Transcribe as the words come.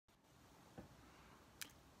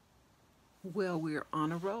Well, we're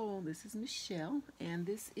on a roll. This is Michelle, and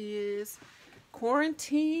this is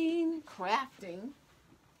Quarantine Crafting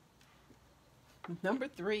number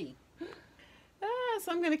 3.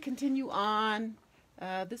 So I'm going to continue on.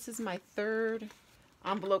 This is my third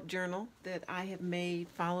envelope journal that I have made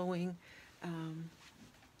following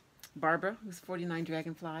Barbara, who's 49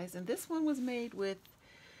 Dragonflies. And this one was made with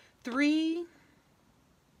 3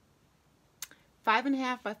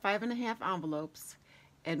 5.5 by 5.5 envelopes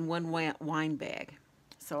and 1 wine bag.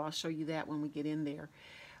 So I'll show you that when we get in there.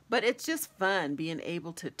 But it's just fun being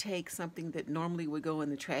able to take something that normally would go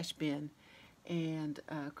in the trash bin and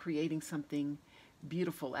creating something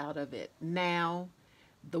beautiful out of it. Now,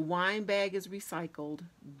 the wine bag is recycled.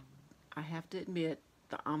 I have to admit,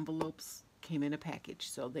 the envelopes came in a package,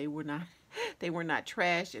 so they were not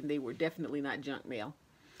trash, and they were definitely not junk mail.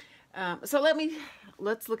 So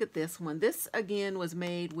let's look at this one. This again was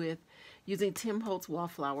made with using Tim Holtz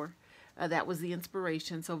Wallflower. That was the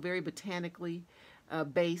inspiration. So very botanically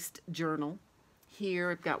based journal.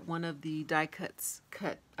 Here I've got one of the die cuts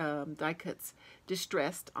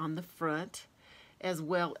distressed on the front, as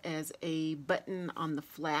well as a button on the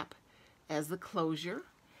flap as the closure.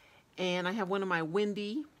 And I have one of my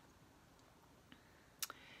Wendy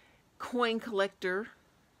coin collector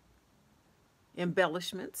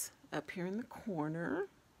embellishments up here in the corner.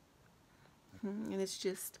 And it's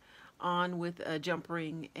just on with a jump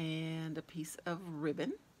ring and a piece of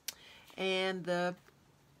ribbon. And the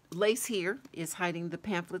lace here is hiding the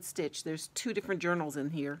pamphlet stitch. There's 2 different journals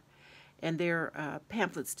in here, and they're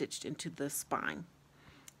pamphlet stitched into the spine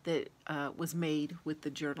that was made with the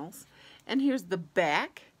journals. And here's the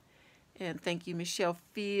back. And thank you, Michelle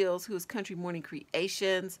Fields, who is Country Morning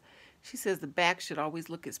Creations. She says the back should always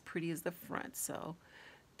look as pretty as the front. So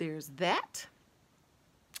there's that.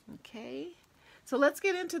 Okay. So let's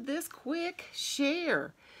get into this quick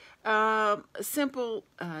share. Simple,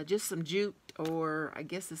 just some jute, or I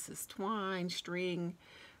guess this is twine, string,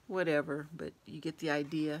 whatever, but you get the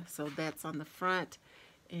idea. So that's on the front,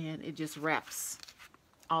 and it just wraps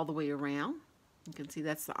all the way around. You can see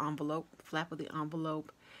that's the envelope, flap of the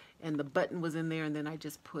envelope, and the button was in there, and then I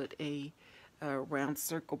just put a round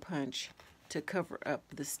circle punch to cover up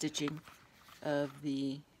the stitching of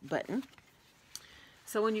the button.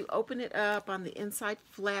 So when you open it up on the inside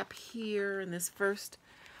flap here in this first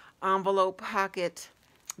envelope pocket,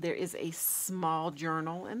 there is a small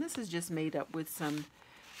journal, and this is just made up with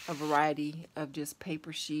a variety of just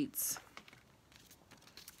paper sheets,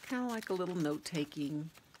 kind of like a little note-taking,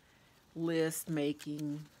 list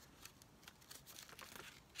making.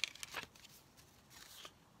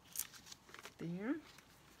 There.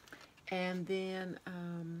 And then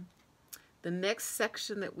the next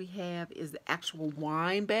section that we have is the actual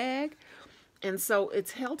wine bag. And so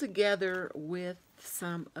it's held together with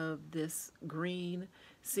some of this green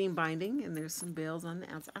seam binding, and there's some bells on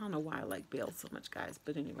the outside. I don't know why I like bells so much, guys,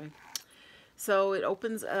 but anyway. So it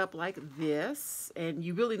opens up like this, and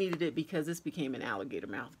you really needed it because this became an alligator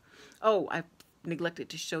mouth. Oh, I neglected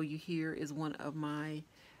to show you, here is one of my,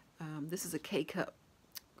 this is a K-cup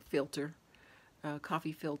filter,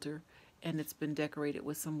 coffee filter, and it's been decorated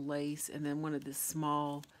with some lace, and then one of the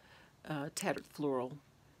small tattered floral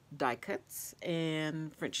die cuts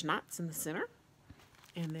and French knots in the center,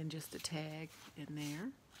 and then just a tag in there.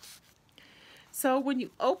 So when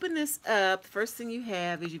you open this up, the first thing you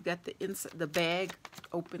have is you've got the bag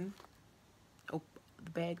open, the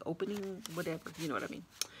bag opening, whatever, you know what I mean.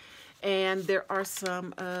 And there are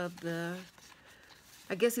some of the,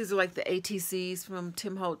 I guess these are like the ATCs from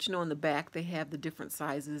Tim Holtz. You know, in the back they have the different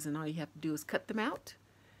sizes, and all you have to do is cut them out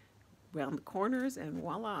around the corners, and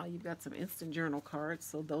voila, you've got some instant journal cards.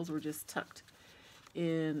 So those were just tucked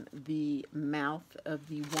in the mouth of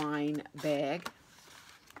the wine bag.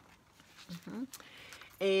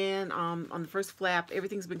 And on the first flap,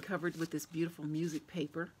 everything's been covered with this beautiful music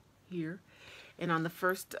paper here. And on the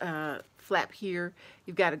first flap here,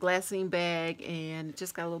 you've got a glassine bag, and it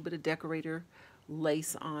just got a little bit of decorator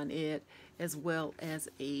lace on it, as well as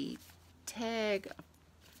a tag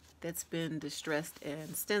that's been distressed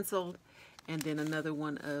and stenciled, and then another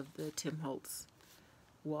one of the Tim Holtz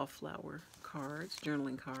Wallflower cards,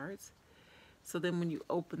 journaling cards. So then when you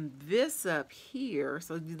open this up here,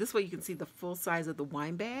 so this way you can see the full size of the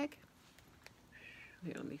wine bag.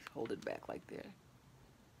 Here, let me hold it back like that.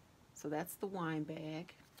 So that's the wine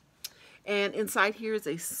bag. And inside here is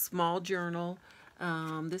a small journal.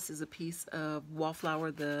 This is a piece of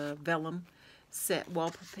Wallflower, the vellum set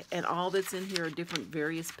wallpaper, and all that's in here are different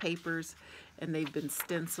various papers, and they've been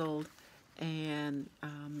stenciled and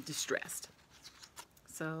distressed.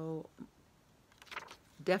 So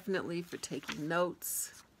definitely for taking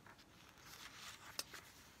notes.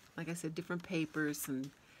 like I said, different papers,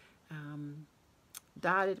 some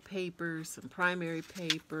dotted paper, some primary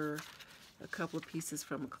paper, a couple of pieces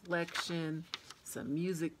from a collection, some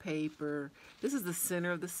music paper. This is the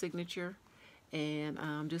center of the signature, and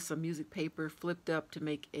just some music paper flipped up to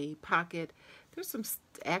make a pocket. There's some,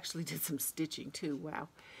 actually did some stitching too, wow.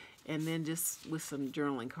 And then just with some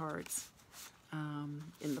journaling cards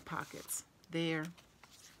in the pockets there.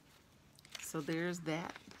 So there's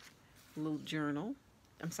that little journal.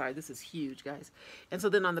 I'm sorry, this is huge, guys. And so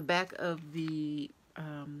then on the back of the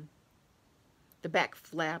back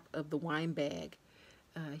flap of the wine bag,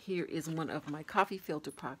 here is one of my coffee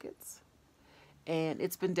filter pockets. And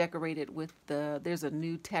it's been decorated with there's a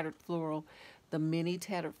new tattered floral, the mini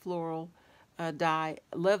tattered floral die.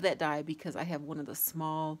 I love that die because I have one of the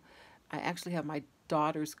small, I actually have my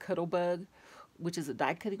daughter's Cuttlebug, which is a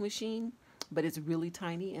die cutting machine, but it's really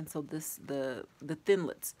tiny, and so the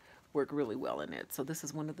thinlits work really well in it. So this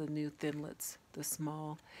is one of the new thinlits, the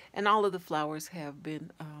small, and all of the flowers have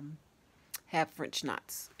been have French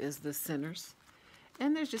knots as the centers,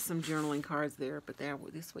 and there's just some journaling cards there. But there,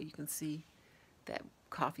 this way you can see that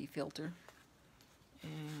coffee filter,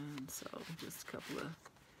 and so just a couple of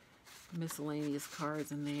miscellaneous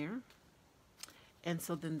cards in there. And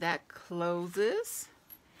so then that closes,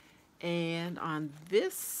 and on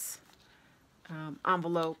this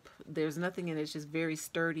envelope, there's nothing in it. It's just very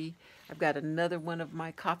sturdy. I've got another one of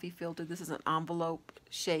my coffee filter. This is an envelope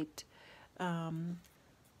shaped, and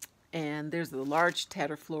there's the large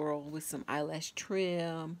tatter floral with some eyelash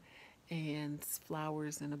trim and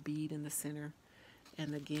flowers and a bead in the center,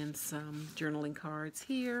 and again some journaling cards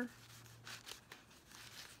here.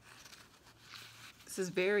 This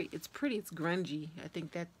is it's pretty, it's grungy. I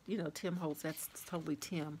think that, you know, Tim Holtz, that's totally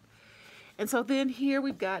Tim. And so then here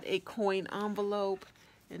we've got a coin envelope,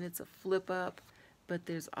 and it's a flip up, but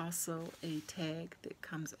there's also a tag that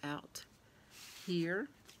comes out here,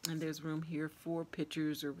 and there's room here for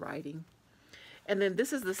pictures or writing. And then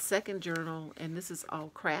this is the second journal, and this is all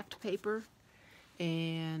craft paper,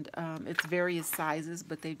 and it's various sizes,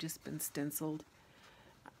 but they've just been stenciled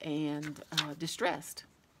and distressed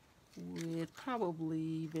with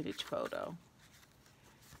probably vintage photo.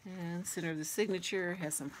 And center of the signature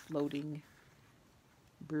has some floating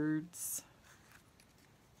birds.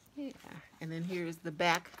 Yeah, and then here's the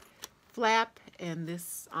back flap, and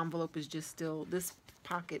this envelope is just still, this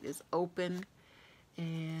pocket is open,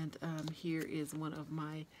 and here is one of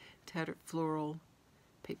my tattered floral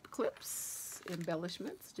paper clips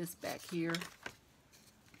embellishments just back here.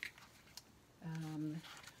 There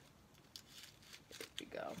we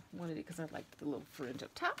go. Wanted it because I liked the little fringe up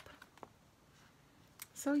top.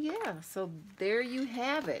 So yeah, so there you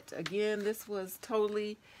have it. Again, this was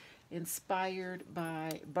totally inspired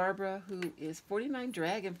by Barbara, who is 49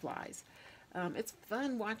 Dragonflies. It's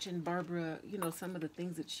fun watching Barbara, you know, some of the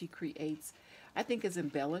things that she creates, I think, as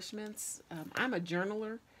embellishments. I'm a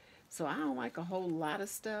journaler, so I don't like a whole lot of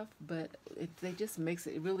stuff, but they just makes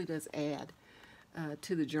it, it really does add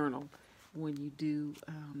to the journal when you do,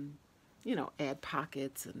 you know, add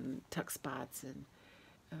pockets and tuck spots and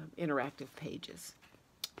interactive pages.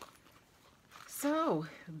 So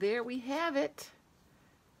there we have it.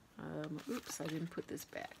 Oops, I didn't put this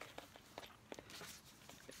back.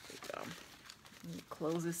 There we go. Let me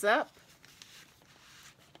close this up.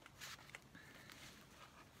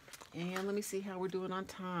 And let me see how we're doing on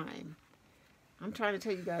time. I'm trying to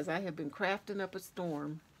tell you guys, I have been crafting up a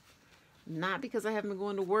storm. Not because I haven't been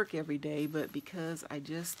going to work every day, but because it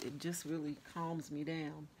just really calms me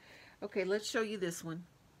down. Okay, let's show you this one.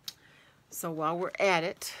 So while we're at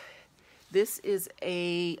it, this is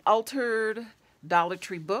a altered Dollar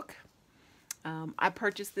Tree book. I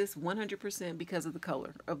purchased this 100% because of the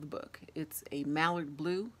color of the book. It's a mallard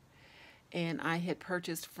blue, and I had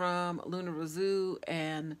purchased from Luna Razoo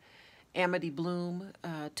and Amity Bloom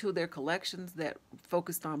two of their collections that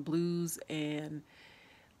focused on blues and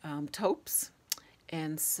taupes.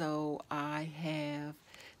 And so I have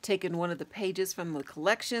taken one of the pages from the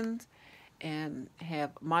collections and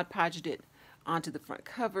have Mod Podged it onto the front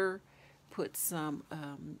cover, put some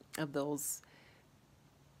of those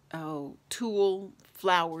tulle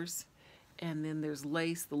flowers, and then there's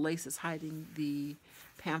lace. The lace is hiding the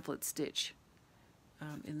pamphlet stitch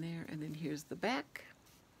in there. And then here's the back,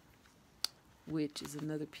 which is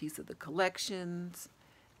another piece of the collections,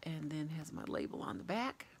 and then has my label on the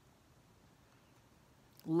back.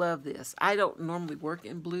 Love this. I don't normally work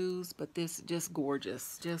in blues, but this is just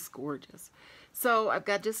gorgeous, just gorgeous. So I've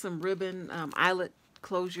got just some ribbon, eyelet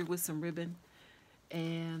closure with some ribbon,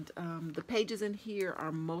 and the pages in here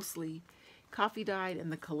are mostly coffee dyed in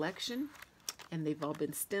the collection, and they've all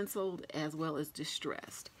been stenciled as well as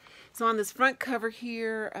distressed. So on this front cover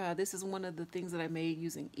here, this is one of the things that I made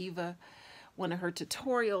using Eva, one of her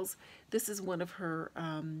tutorials. This is one of her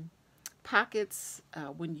pockets.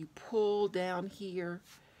 When you pull down here,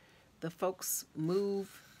 the folks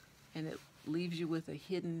move and it leaves you with a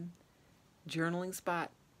hidden journaling spot.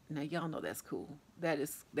 Now y'all know that's cool.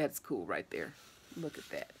 That's cool right there. Look at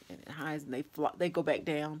that. And it hides and they go back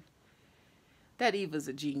down. That Eva's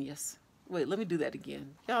a genius. Wait, let me do that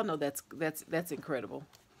again. Y'all know that's incredible.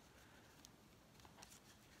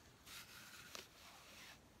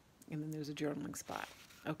 And then there's a journaling spot.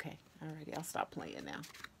 Okay, alrighty, I'll stop playing now.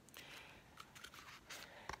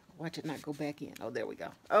 Watch it not go back in. Oh, there we go.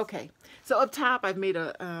 Okay, so up top I've made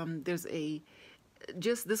a,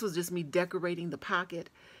 this was just me decorating the pocket.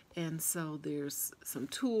 And so there's some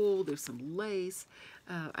tulle, there's some lace.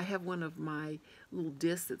 I have one of my little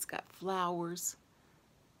discs that's got flowers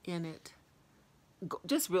in it.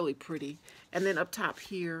 Just really pretty. And then up top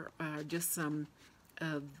here, just some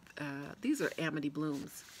these are Amity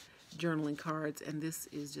Blooms journaling cards, and this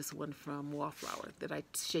is just one from Wallflower that I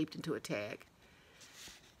shaped into a tag.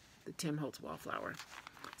 The Tim Holtz Wallflower.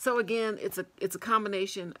 So again, it's a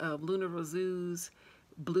combination of Luna Roseuse,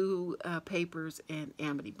 blue papers, and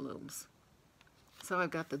Amity Blooms. So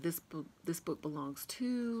I've got this book belongs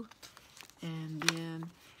to, and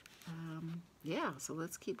then yeah, so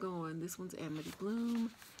let's keep going. This one's Amity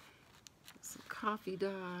Bloom, some coffee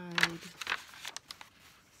dyed,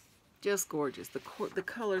 just gorgeous. The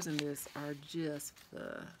colors in this are just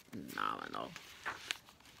phenomenal.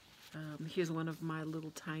 Here's one of my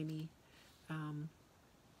little tiny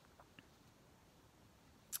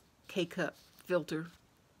K-cup filter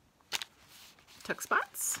tuck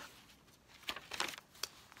spots.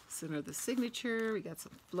 Center of the signature. We got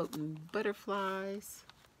some floating butterflies.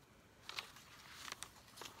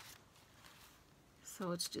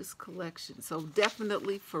 So it's just collection. So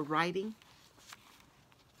definitely for writing.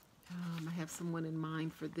 I have someone in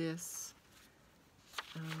mind for this.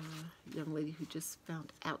 Young lady who just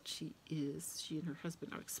found out she and her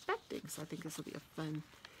husband are expecting. So I think this will be a fun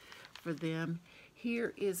for them.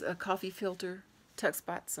 Here is a coffee filter tuck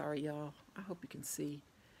spot. Sorry, y'all. I hope you can see.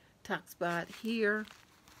 Tuck spot here.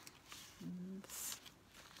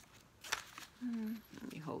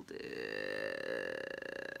 Let me hold it.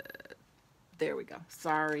 There we go.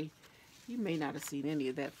 Sorry. You may not have seen any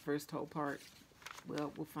of that first whole part.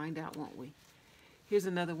 Well, we'll find out, won't we? Here's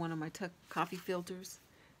another one of my tuck coffee filters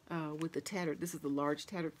with the tattered. This is the large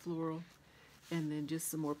tattered floral. And then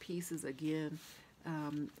just some more pieces, again,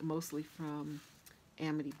 mostly from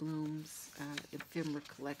Amity Bloom's ephemera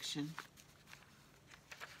collection.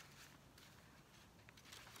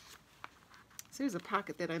 So here's a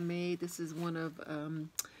pocket that I made. This is one of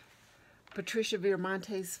Patricia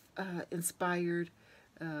Viramonte's inspired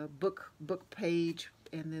book page.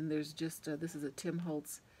 And then there's just, this is a Tim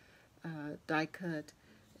Holtz die cut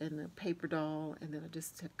and a paper doll. And then I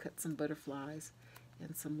just have cut some butterflies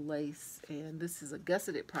and some lace. And this is a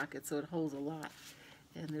gusseted pocket, so it holds a lot.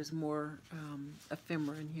 And there's more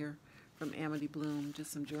ephemera in here from Amity Bloom,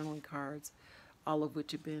 just some journaling cards, all of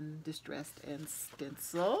which have been distressed and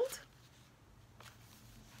stenciled.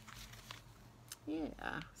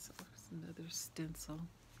 Yeah, so there's another stencil.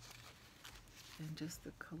 And just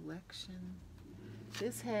the collection.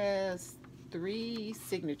 This has 3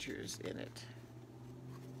 signatures in it.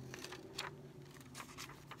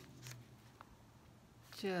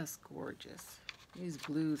 Just gorgeous. These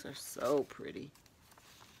blues are so pretty.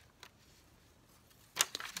 I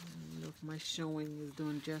don't know if my showing is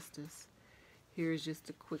doing justice. Here's just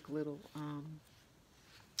a quick little,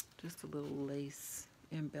 just a little lace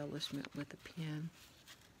embellishment with a pin.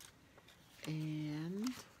 And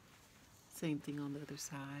same thing on the other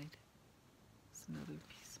side. It's another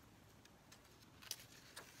piece.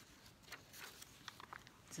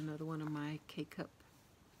 It's another one of my K-cup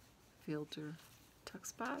filter tuck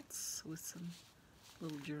spots with some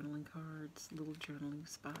little journaling cards, little journaling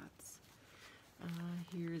spots.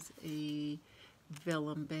 Here's a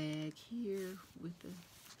vellum bag here with the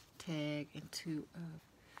tag and 2 of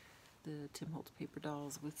the Tim Holtz paper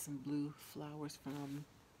dolls with some blue flowers from,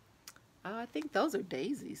 I think those are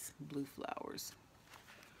daisies, blue flowers.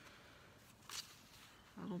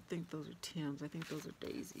 I don't think those are Tim's. I think those are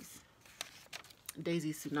daisies.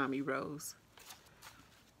 Daisy Tsunami Rose.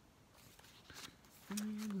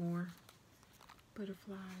 And more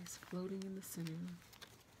butterflies floating in the center.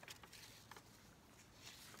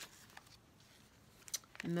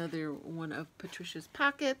 Another one of Patricia's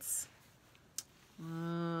pockets.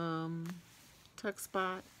 Tuck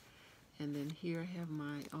spot. And then here I have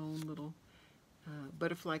my own little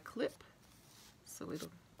butterfly clip so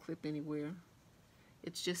it'll clip anywhere.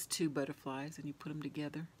 It's just 2 butterflies and you put them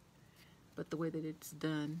together. But the way that it's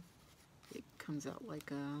done, it comes out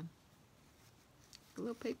like a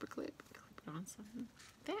little paper clip. Clip it on something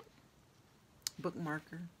like that. Book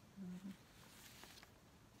marker.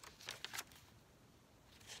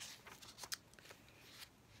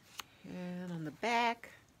 And on the back,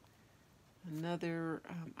 another,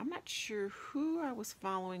 I'm not sure who I was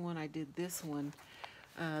following when I did this one.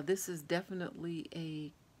 This is definitely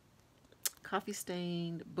a coffee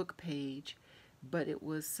stained book page, but it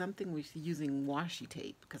was something with using washi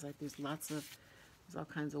tape, because there's all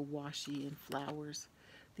kinds of washi and flowers.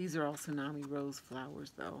 These are all tsunami rose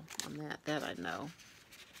flowers though, on that I know.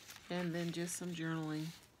 And then just some journaling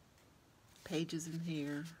pages in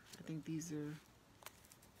here. I think these are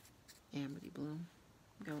Amity Bloom.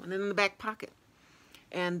 Go. And then in the back pocket.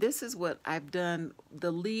 And this is what I've done,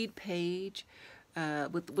 the lead page.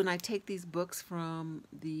 When I take these books from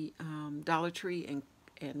the Dollar Tree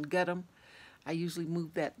and gut them, I usually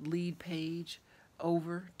move that lead page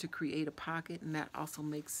over to create a pocket, and that also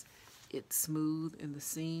makes it smooth in the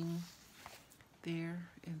seam there.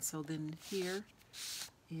 And so then here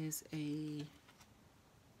is a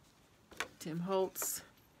Tim Holtz.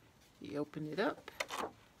 You open it up,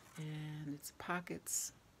 and it's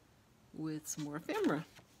pockets with some more ephemera.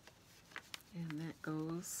 And that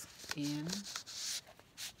goes in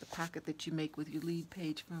the pocket that you make with your lead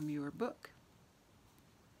page from your book.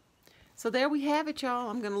 So there we have it, y'all.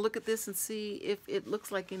 I'm going to look at this and see if it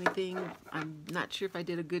looks like anything. I'm not sure if I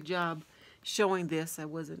did a good job showing this. I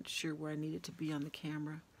wasn't sure where I needed to be on the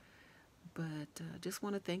camera. But just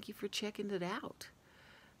want to thank you for checking it out.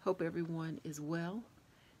 Hope everyone is well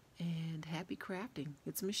and happy crafting.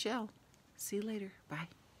 It's Michelle. See you later. Bye.